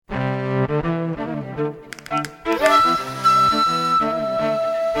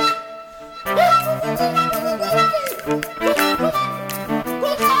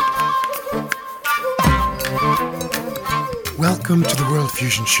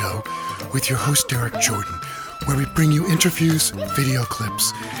Fusion Show with your host, Derek Jordan, where we bring you interviews, video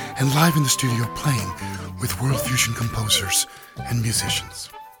clips, and live in the studio playing with World Fusion composers and musicians.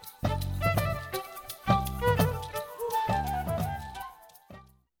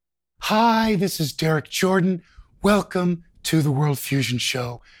 Hi, this is Derek Jordan. Welcome to the World Fusion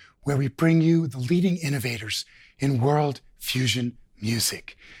Show, where we bring you the leading innovators in world fusion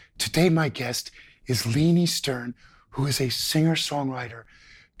music. Today, my guest is Leni Stern, who is a singer-songwriter,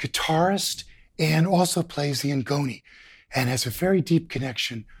 guitarist, and also plays the ngoni, and has a very deep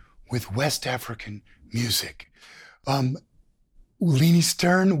connection with West African music. Leni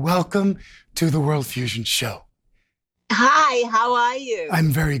Stern, welcome to the World Fusion Show. Hi, how are you? I'm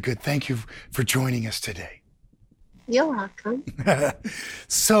very good. Thank you for joining us today. You're welcome.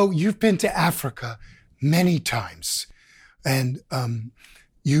 So you've been to Africa many times, and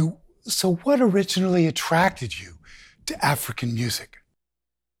so what originally attracted you to African music?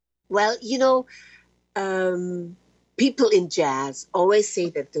 Well, people in jazz always say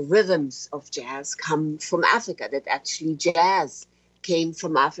that the rhythms of jazz come from Africa, that actually jazz came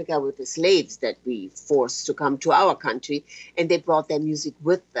from Africa with the slaves that we forced to come to our country, and they brought their music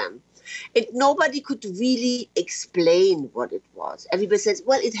with them. And nobody could really explain what it was. Everybody says,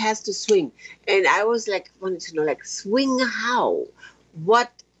 well, it has to swing. And I was wanted to know, swing how?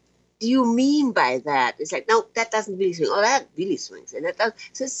 What do you mean by that? It's like, no, that doesn't really swing. Oh, that really swings. And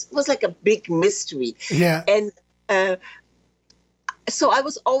so it was like a big mystery. Yeah. And so I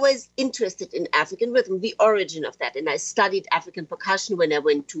was always interested in African rhythm, the origin of that. And I studied African percussion when I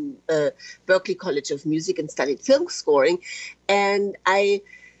went to Berklee College of Music and studied film scoring. And I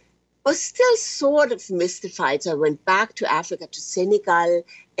was still sort of mystified. So I went back to Africa, to Senegal,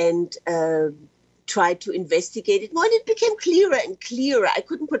 and tried to investigate it more. And it became clearer and clearer. I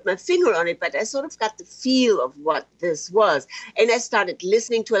couldn't put my finger on it, but I sort of got the feel of what this was. And I started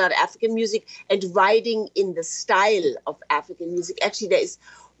listening to a lot of African music and writing in the style of African music. Actually, there is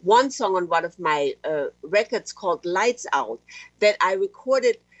one song on one of my records called Lights Out that I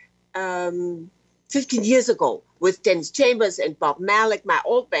recorded 15 years ago with Dennis Chambers and Bob Malik, my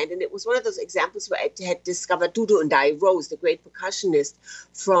old band. And it was one of those examples where I had discovered Doudou Ndiaye Rose, the great percussionist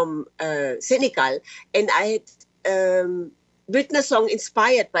from Senegal. And I had written a song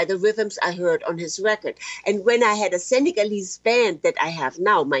inspired by the rhythms I heard on his record. And when I had a Senegalese band that I have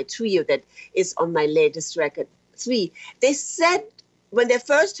now, my trio that is on my latest record, 3, they said, when they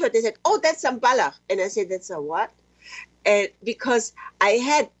first heard, they said, oh, that's Sambala. And I said, that's a what? Because I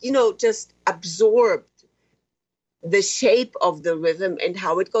had, just absorbed the shape of the rhythm and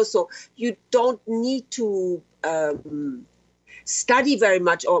how it goes. So you don't need to study very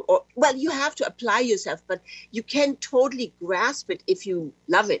much, or you have to apply yourself, but you can totally grasp it if you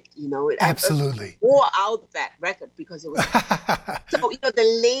love it. Absolutely. I wore out that record because it was so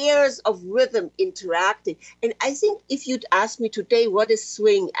the layers of rhythm interacting. And I think if you'd ask me today what is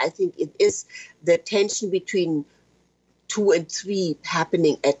swing, I think it is the tension between 2 and 3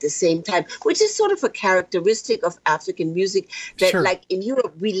 happening at the same time, which is sort of a characteristic of African music that, Sure. Like in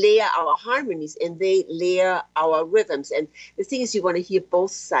Europe, we layer our harmonies and they layer our rhythms. And the thing is, you want to hear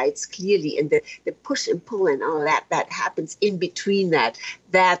both sides clearly, and the push and pull and all that happens in between that.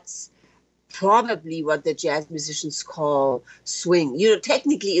 That's probably what the jazz musicians call swing.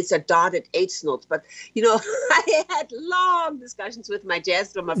 Technically it's a dotted 8th note, but, I had long discussions with my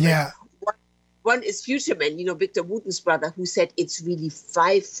jazz drummer friend. Yeah. One is Futureman, Victor Wooten's brother, who said it's really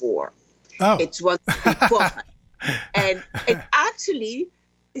 5/4. Oh. It's 1, 3, 4. And actually,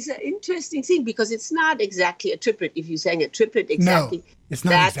 it's an interesting thing because it's not exactly a triplet. If you sang a triplet exactly, No, it's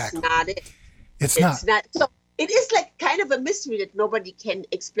not that's exactly. not it. It's not. not. So it is like kind of a mystery that nobody can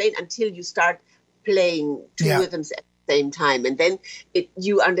explain until you start playing 2 Yeah. rhythms at the same time, and then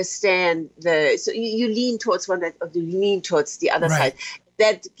you understand so you lean towards one or you lean towards the other Right. side.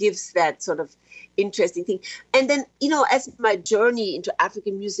 That gives that sort of interesting thing. And then, as my journey into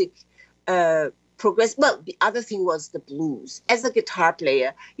African music progressed, the other thing was the blues. As a guitar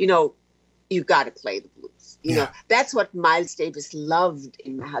player, you got to play the blues. That's what Miles Davis loved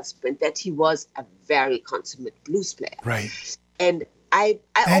in my husband, that he was a very consummate blues player. Right. And I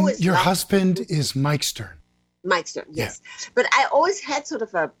And always your loved husband is Mike Stern. Mike Stern, yes. But I always had sort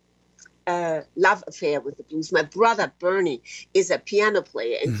of a love affair with the blues. My brother Bernie is a piano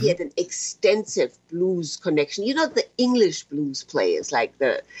player, and he had an extensive blues connection. The English blues players like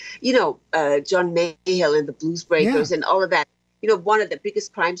John Mayall and the Blues Breakers and all of that. One of the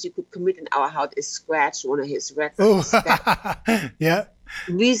biggest crimes you could commit in our house is scratch one of his records. Oh, yeah.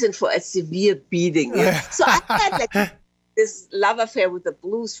 Reason for a severe beating. So I had this love affair with the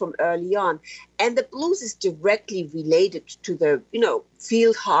blues from early on. And the blues is directly related to the,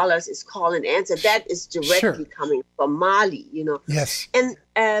 field hollers is call and answer. That is directly coming from Mali, Yes. And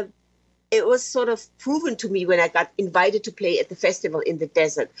it was sort of proven to me when I got invited to play at the festival in the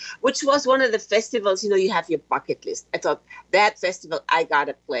desert, which was one of the festivals, you have your bucket list. I thought, that festival, I got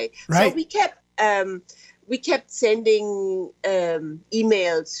to play. Right. So we kept sending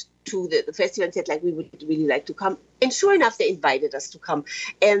emails to the festival and said, like, we would really like to come. And sure enough, they invited us to come.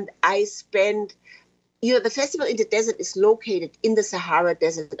 And I spent, the festival in the desert is located in the Sahara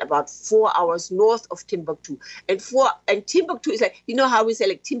Desert, about 4 hours north of Timbuktu. And Timbuktu is like, how we say,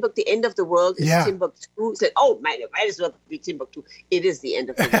 like, Timbuktu, the end of the world is Timbuktu. It's like, might as well be Timbuktu. It is the end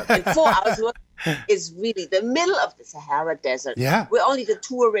of the world. And 4 hours north is really the middle of the Sahara Desert, where only the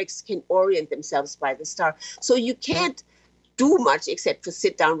Tuaregs can orient themselves by the star. So you can't do much except for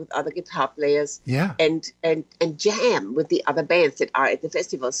sit down with other guitar players and jam with the other bands that are at the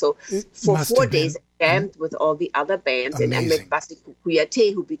festival. So for 4 days, I jammed with all the other bands. Amazing. And I met Basiku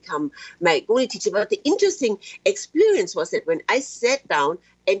Kuyate, who became my Goni teacher. But the interesting experience was that when I sat down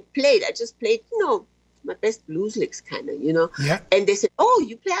and played, I just played, my best blues licks kind of, Yeah. And they said, "Oh,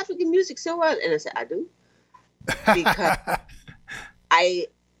 you play African music so well." And I said, "I do." Because I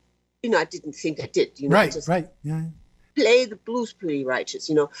didn't think I did. Right, right. Yeah. Play the blues pretty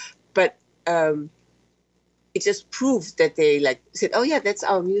righteous, but it just proved that they said, "Oh yeah, that's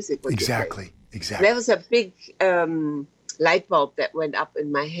our music." Exactly. That was a big light bulb that went up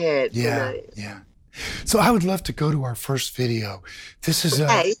in my head. Yeah. So I would love to go to our first video. This is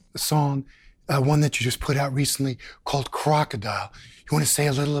a song, one that you just put out recently called Crocodile. You want to say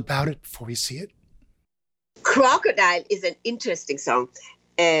a little about it before we see it? Crocodile is an interesting song.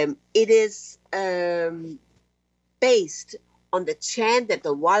 It is based on the chant that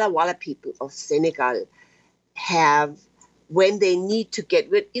the Walla Walla people of Senegal have when they need to get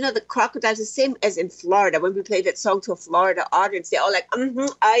rid. The crocodiles, the same as in Florida. When we play that song to a Florida audience, they're all like,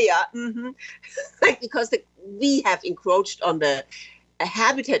 because we have encroached on the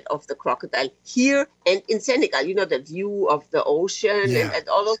habitat of the crocodile here and in Senegal. The view of the ocean and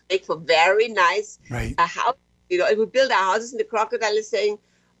all those make for very nice house. And we build our houses and the crocodile is saying,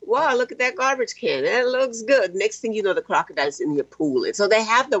 "Wow, look at that garbage can. That looks good." Next thing you know, the crocodile's in your pool. And so they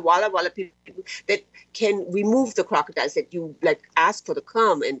have the Walla Walla people that can remove the crocodiles that you ask for to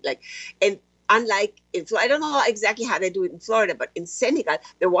come and unlike so I don't know exactly how they do it in Florida, but in Senegal,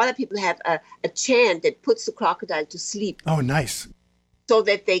 the Walla people have a chant that puts the crocodile to sleep. Oh, nice. So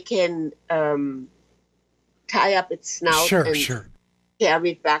that they can tie up its snout and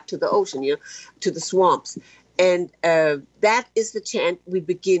carry it back to the ocean, to the swamps. And that is the chant we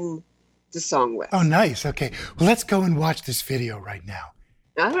begin the song with. Oh, nice. Okay. Well, let's go and watch this video right now.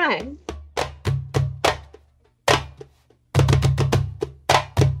 All right.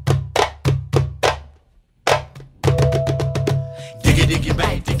 Diggy diggy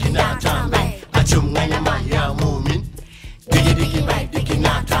bang, diggy now time bang. Achum nganya maya mumin. Diggy diggy bang, diggy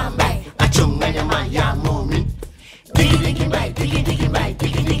now time bang. Achum nganya maya mumin. Diggy diggy bang, diggy diggy bang,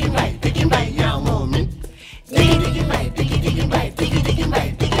 diggy diggy bang, diggy bang ya mumin. Diggy diggy bang, diggy diggy bang, diggy diggy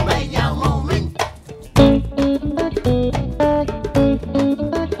bang, diggy bang ya mumin.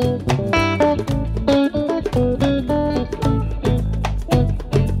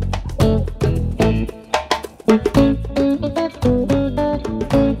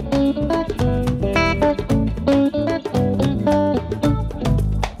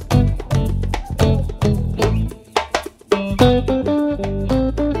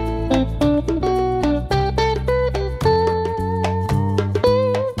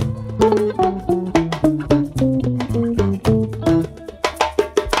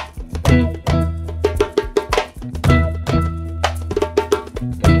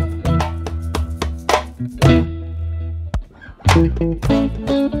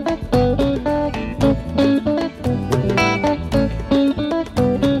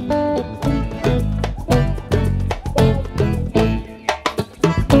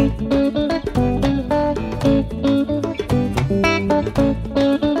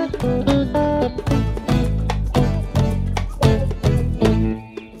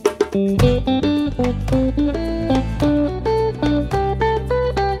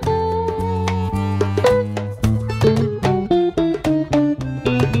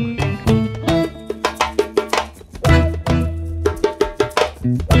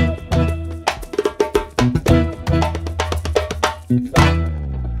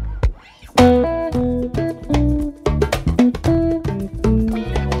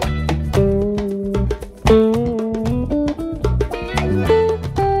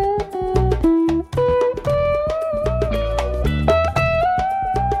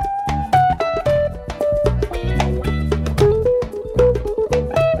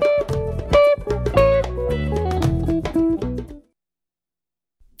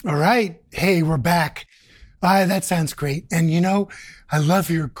 Hey, we're back. That sounds great. And you know, I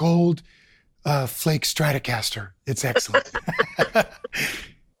love your gold flake Stratocaster. It's excellent.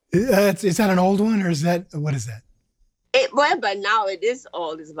 Is that an old one, or what is that? Well, but now it is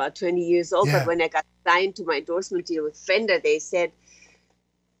old. It's about 20 years old. Yeah. But when I got signed to my endorsement deal with Fender, they said,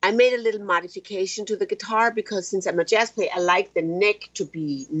 I made a little modification to the guitar because since I'm a jazz player, I like the neck to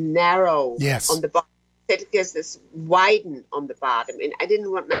be narrow on the bottom. It gets this widen on the bottom. And I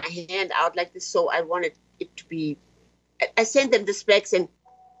didn't want my hand out like this, so I wanted it to be... I sent them the specs and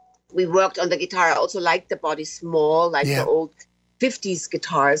we worked on the guitar. I also liked the body small, like the old 50s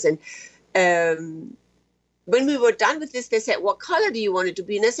guitars. And when we were done with this, they said, what color do you want it to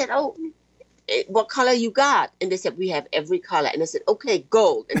be? And I said, what color you got? And they said, we have every color. And I said, okay,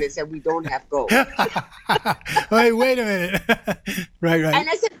 gold. And they said, we don't have gold. Wait a minute. Right. And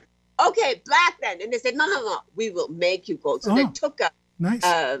I said, okay, black then. And they said, no, we will make you gold. So they took a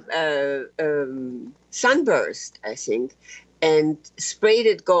sunburst, I think, and sprayed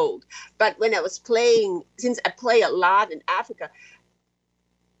it gold. But when I was playing, since I play a lot in Africa,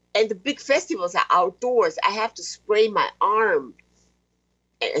 and the big festivals are outdoors, I have to spray my arm,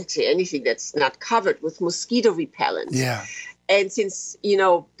 actually anything that's not covered, with mosquito repellent. Yeah. And since, you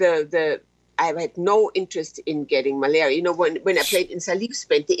know, I had no interest in getting malaria. You know, when I played in Salif's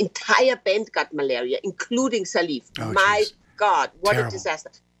band, the entire band got malaria, including Salif. My God, what a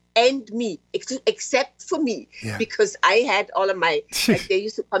disaster. And me, except for me, because I had all of my, like they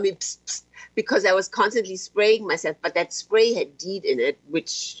used to call me psst, psst, because I was constantly spraying myself. But that spray had DEET in it,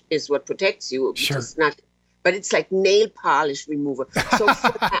 which is what protects you. Sure. It's not, but it's like nail polish remover. So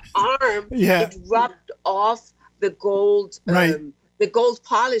for my arm, it rubbed off the gold, the gold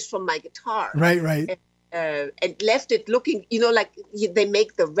polish from my guitar. Right. And left it looking, you know, like they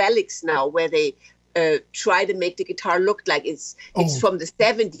make the relics now where they try to make the guitar look like it's from the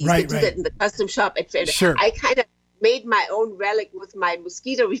 70s. They do that in the custom shop at Fender. Sure. I kind of made my own relic with my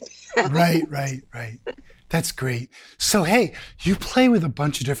mosquito repellent. Right. That's great. So, hey, you play with a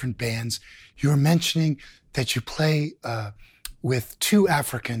bunch of different bands. You were mentioning that you play with two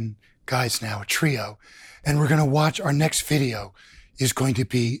African guys now, a trio. And we're going to watch our next video is going to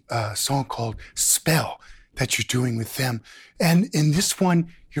be a song called Spell that you're doing with them. And in this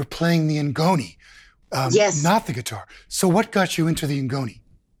one, you're playing the ngoni, not the guitar. So what got you into the ngoni?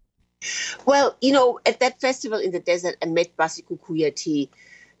 Well, you know, at that festival in the desert, I met Basiku Kuyati,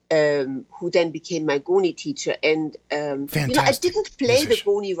 who then became my goni teacher. And, you know, I didn't play the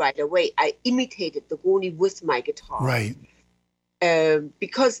goni right away. I imitated the goni with my guitar. Right.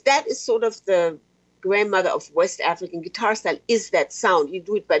 Because that is sort of the grandmother of West African guitar style, is that sound. You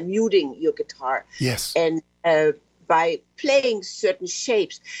do it by muting your guitar. Yes. And by playing certain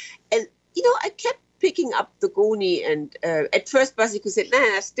shapes. And, you know, I kept picking up the goni, and at first Basiku said,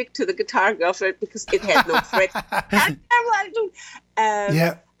 nah, stick to the guitar, girlfriend, because it had no frets.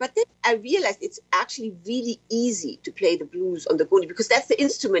 But then I realized it's actually really easy to play the blues on the goni, because that's the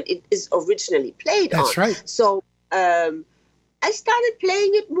instrument it is originally played on. That's right. So I started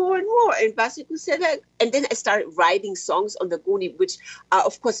playing it more and more, and Basiku said that, and then I started writing songs on the goni, which are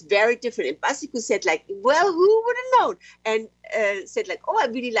of course very different. And Basiku said, like, well, who would have known? And said, like, oh, I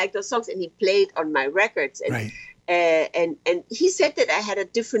really like those songs, and he played on my records. And, and he said that I had a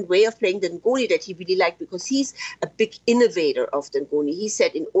different way of playing the ngoni that he really liked, because he's a big innovator of the ngoni. He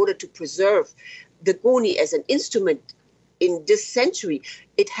said in order to preserve the ngoni as an instrument in this century,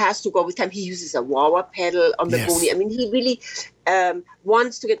 it has to go with time. He uses a wah-wah pedal on the goni. I mean, he really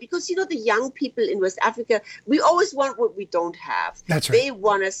wants to get, because, you know, the young people in West Africa, we always want what we don't have. That's right. They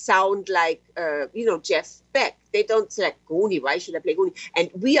want to sound like, you know, Jeff Beck. They don't say, like, goni, why should I play goni? And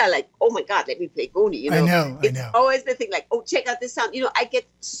we are like, oh my God, let me play goni. You know? I know. It's always the thing, like, oh, check out this sound. You know, I get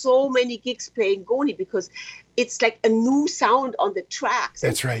so many gigs playing goni because it's like a new sound on the tracks.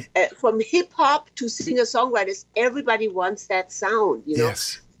 That's right. From hip hop to singer-songwriters, everybody wants that sound, you know?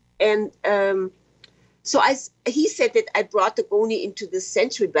 Yes. And so he said that I brought the goni into this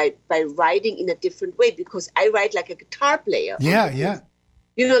century by writing in a different way, because I write like a guitar player. Yeah.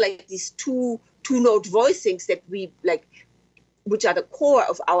 You know, like these two-note voicings that we like, which are the core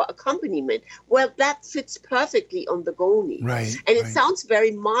of our accompaniment. Well, that fits perfectly on the goni. Right. And it sounds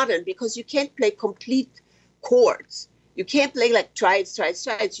very modern, because you can't play complete chords. You can't play like triads.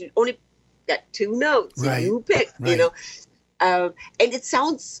 You only got two notes. Right. And you pick, you know. And it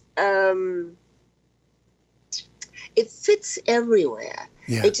sounds, it fits everywhere.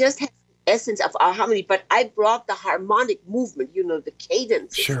 Yeah. It just has the essence of our harmony. But I brought the harmonic movement, you know, the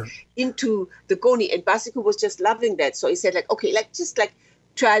cadence into the goni. And Basiku was just loving that. So he said, like, okay, like just like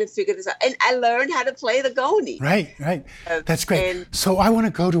try to figure this out. And I learned how to play the goni. Right. That's great. So I want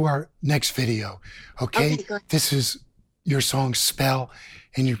to go to our next video, okay? Go ahead. This is your song Spell,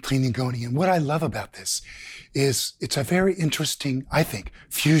 and you're playing the goni. And what I love about this is it's a very interesting, I think,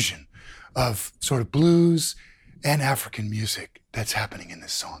 fusion of sort of blues and African music that's happening in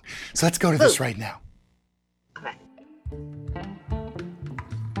this song. So let's go to this right now. All right.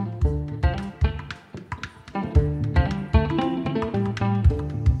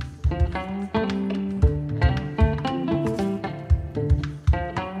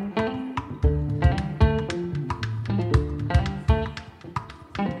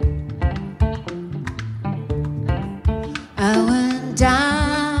 I went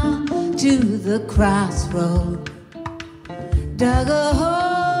down to the crossroad, dug a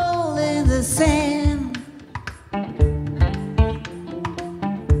hole in the sand.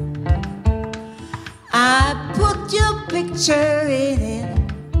 I put your picture in it,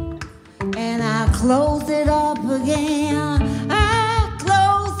 and I closed it up again. I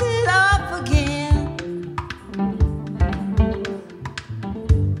closed it up again.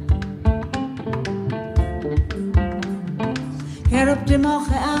 Kerop de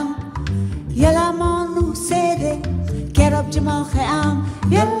moche am, yella monu sede. Kerop de moche am,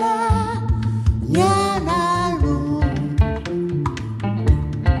 yella nyana lu.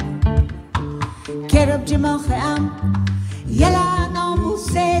 Kerop de moche am, yella no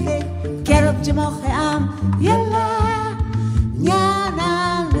sede. Kerop de moche am, yella nyana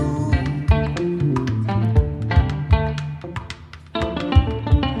lu.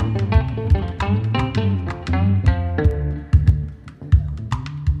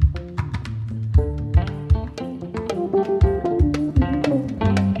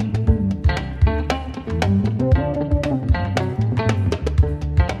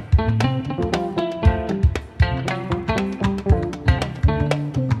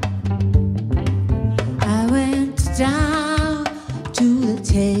 I went down to the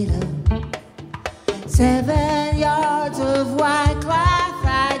tailor. 7 yards of white cloth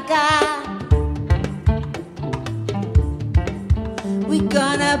I got. We're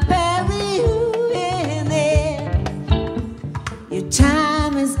gonna bury you in it. Your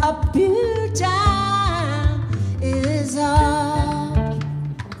time is up, your time is up.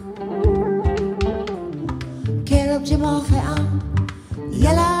 Kerop je moche am,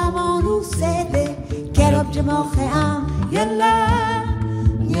 yella monu sede. Kerop je moche am, yella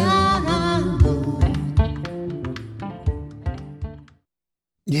nyana lu.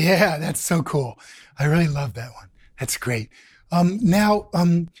 Yeah, that's so cool. I really love that one. That's great. We're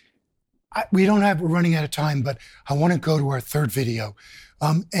running out of time, but I want to go to our third video.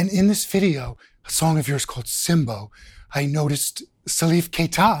 And in this video, a song of yours called Simbo, I noticed Salif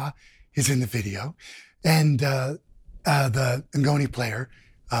Keita is in the video, and the ngoni player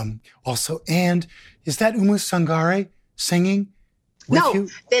also. And is that Umu Sangare singing with you? No,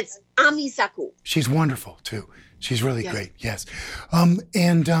 that's Ami Saku. She's wonderful too. She's really great. Yes. So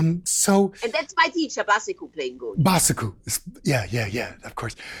And that's my teacher, Basiku, playing goni. Basaku. Yeah, of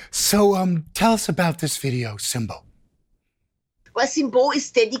course. So tell us about this video, Simbo. Well, Simbo is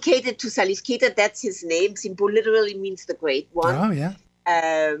dedicated to Salif Keita. That's his name. Simbo literally means the great one. Oh, yeah.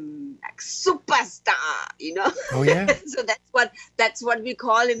 Like superstar, you know. Oh, yeah. So that's what we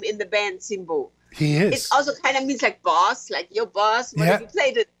call him in the band, Simbo. He is. It also kind of means like boss, like your boss. What have you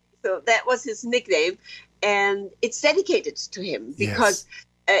played it? So that was his nickname, and it's dedicated to him because,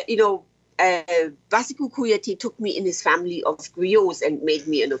 Basiku Kuyati took me in his family of griots and made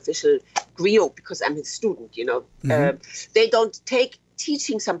me an official griot because I'm his student. You know, they don't take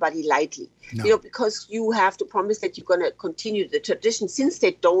teaching somebody lightly. No. You know, because you have to promise that you're going to continue the tradition. Since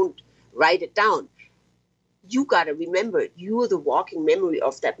they don't write it down, you got to remember it. You're the walking memory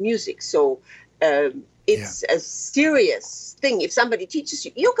of that music. So it's a serious thing. If somebody teaches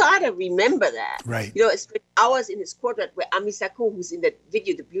you, you got to remember that. Right. You know, I spent hours in his courtyard where Ami Sako, who's in that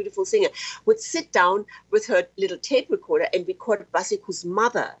video, the beautiful singer, would sit down with her little tape recorder and record Basiku's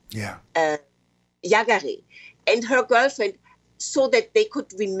mother, Yagare, and her girlfriend, so that they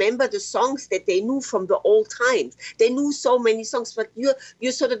could remember the songs that they knew from the old times. They knew so many songs, but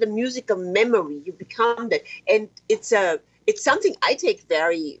you're sort of the musical memory. You become that, and it's something I take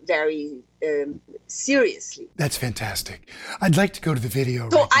very, very seriously. That's fantastic. I'd like to go to the video.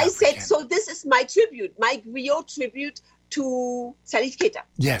 So right now, I said, Ken. so this is my tribute, my griot tribute to Salif Keita.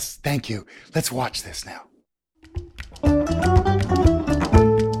 Yes, thank you. Let's watch this now.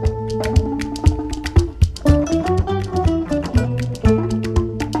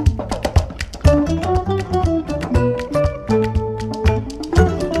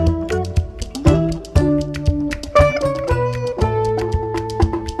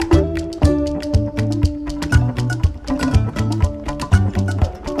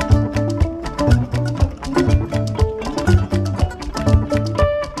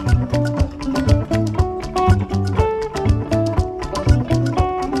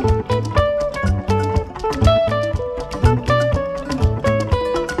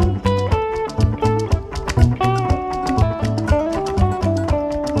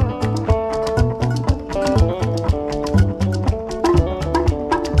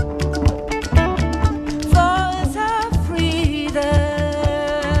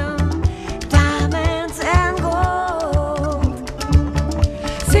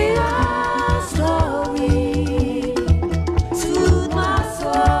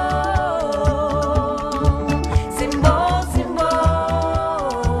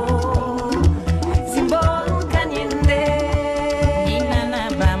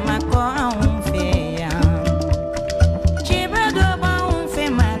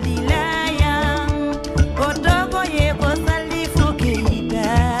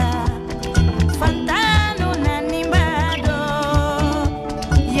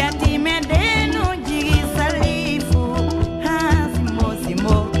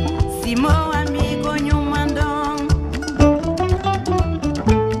 Timo amigo nyumandong.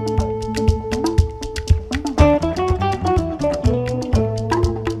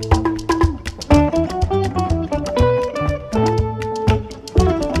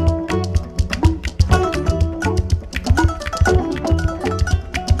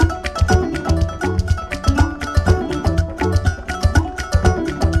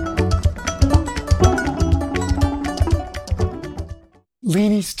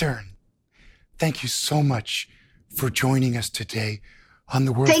 Leni Stern, thank you so much for joining us today on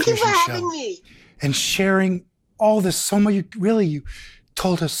the World Thank you Fusion for Show having me. and sharing all this. You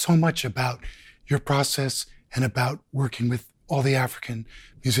told us so much about your process and about working with all the African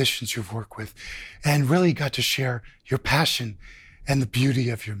musicians you've worked with, and really got to share your passion and the beauty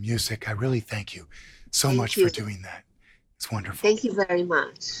of your music. I really thank you so Thank much you. for doing that. It's wonderful. Thank you very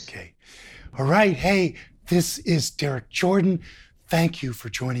much. Okay. All right. Hey, this is Derek Jordan. Thank you for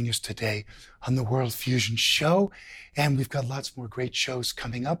joining us today on the World Fusion Show. And we've got lots more great shows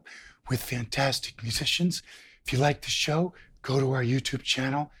coming up with fantastic musicians. If you like the show, go to our YouTube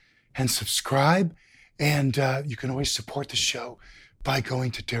channel and subscribe. And you can always support the show by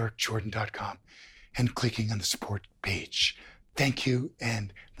going to derekjordan.com and clicking on the support page. Thank you.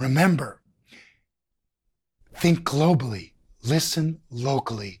 And remember, think globally, listen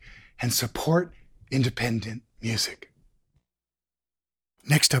locally, and support independent music.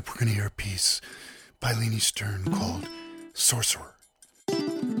 Next up, we're going to hear a piece by Leni Stern called Sorcerer.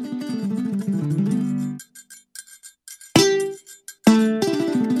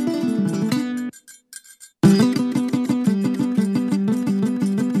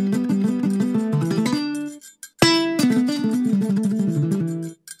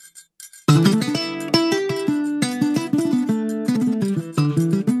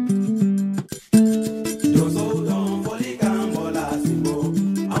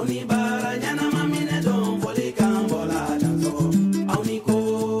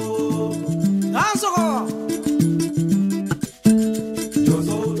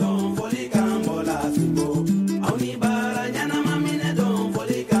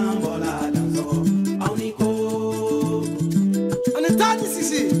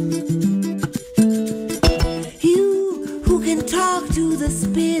 You who can talk to the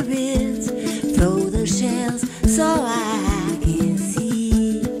spirits, throw the shells so I can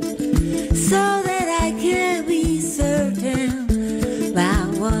see, so that I can be certain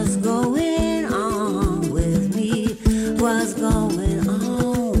about what's going on with me, what's going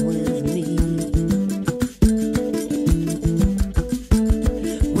on with me.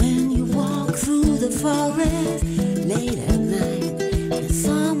 When you walk through the forest late at night and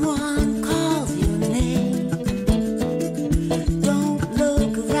someone calls your name, don't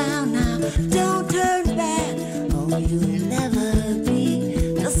look around now, don't turn back, or you'll never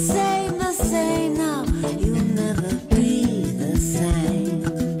be the same, no, you'll never be the same.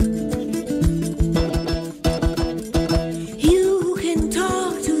 You who can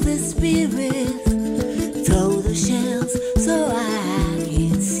talk to the spirits, throw the shells so I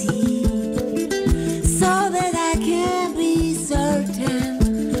can see, so that I can be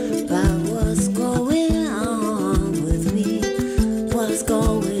certain about what's going on with me, what's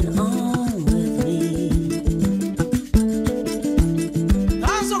going on with me.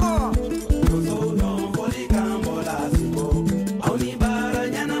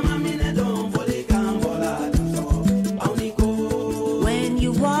 When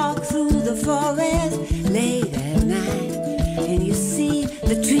you walk through the forest late at night and you see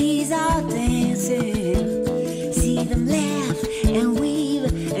the trees are dancing, see them laugh and weave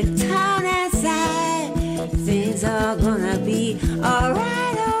and turn and sigh, things are gonna be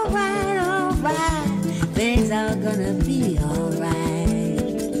alright, alright, alright, things are gonna be alright.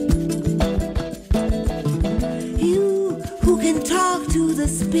 You who can talk to the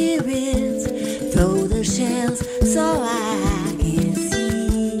spirits, throw the shells so I can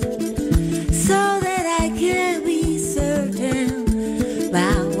see, so that I can be certain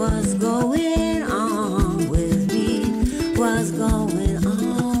about what's going on with me, what's going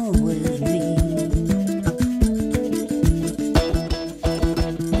on with me.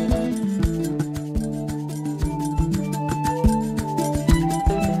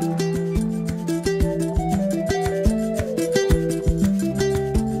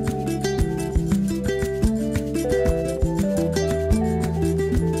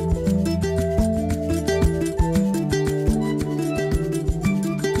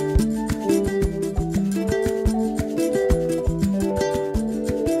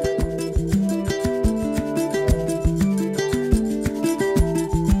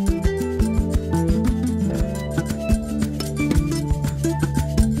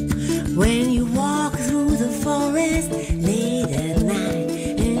 forest late at night,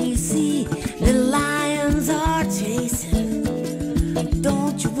 and you see the lions are chasing.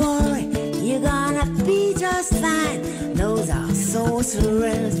 Don't you worry, you're gonna be just fine. Those are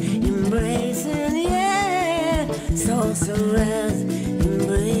sorcerers embracing, yeah, sorcerers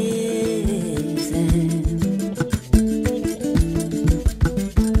embracing.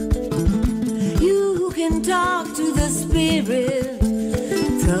 You can talk to the spirit,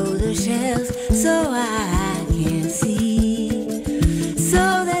 throw the shells so I can see,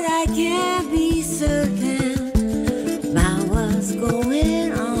 so that I can be certain about what's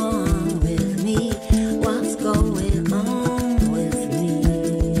going on with me, what's going on with me.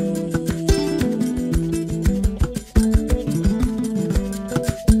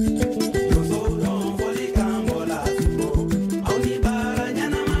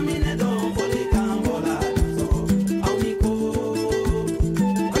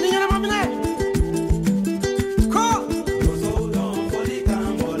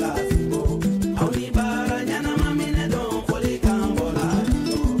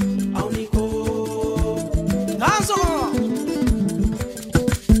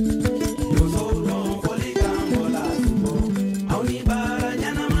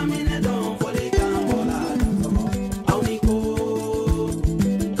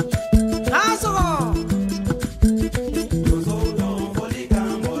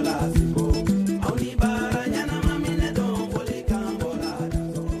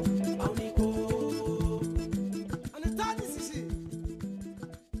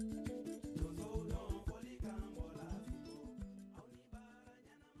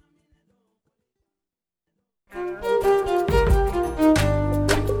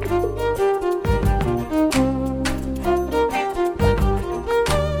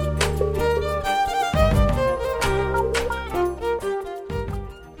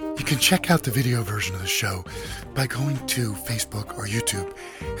 Check out the video version of the show by going to Facebook or YouTube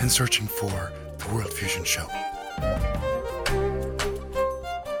and searching for The World Fusion Show.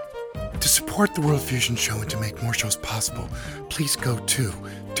 To support The World Fusion Show and to make more shows possible, please go to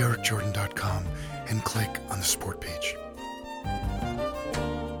DerekJordan.com and click on the support page.